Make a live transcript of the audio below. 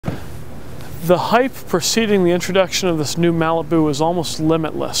The hype preceding the introduction of this new Malibu is almost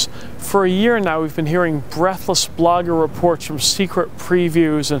limitless. For a year now, we've been hearing breathless blogger reports from secret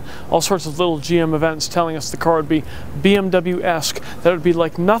previews and all sorts of little GM events telling us the car would be BMW-esque, that it would be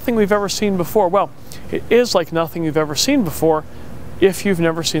like nothing we've ever seen before. Well, it is like nothing you've ever seen before if you've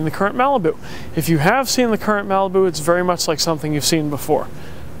never seen the current Malibu. If you have seen the current Malibu, it's very much like something you've seen before.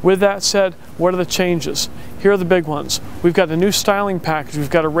 With that said, what are the changes? Here are the big ones. We've got a new styling package. We've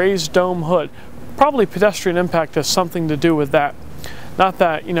got a raised dome hood. Probably pedestrian impact has something to do with that. Not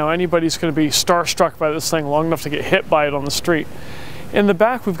that, anybody's going to be starstruck by this thing long enough to get hit by it on the street. In the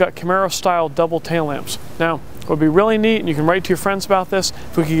back, we've got Camaro-style double tail lamps. Now, it would be really neat, and you can write to your friends about this,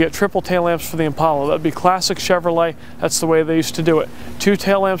 if we could get triple tail lamps for the Impala. That would be classic Chevrolet. That's the way they used to do it. 2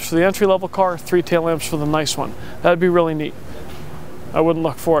 tail lamps for the entry-level car, 3 tail lamps for the nice one. That would be really neat. I wouldn't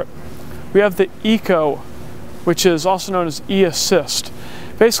look for it. We have the Eco, which is also known as E-Assist.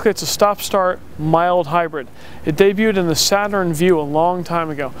 Basically, it's a stop-start mild hybrid. It debuted in the Saturn Vue a long time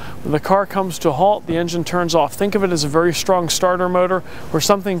ago. When the car comes to a halt, the engine turns off. Think of it as a very strong starter motor or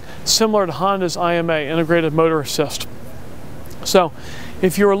something similar to Honda's IMA, Integrated Motor Assist. So,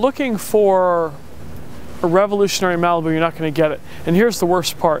 if you're looking for a revolutionary Malibu, you're not going to get it. And here's the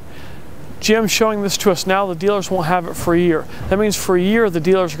worst part. GM's showing this to us now, the dealers won't have it for a year. That means for a year, the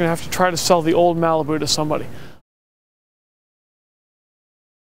dealers are going to have to try to sell the old Malibu to somebody.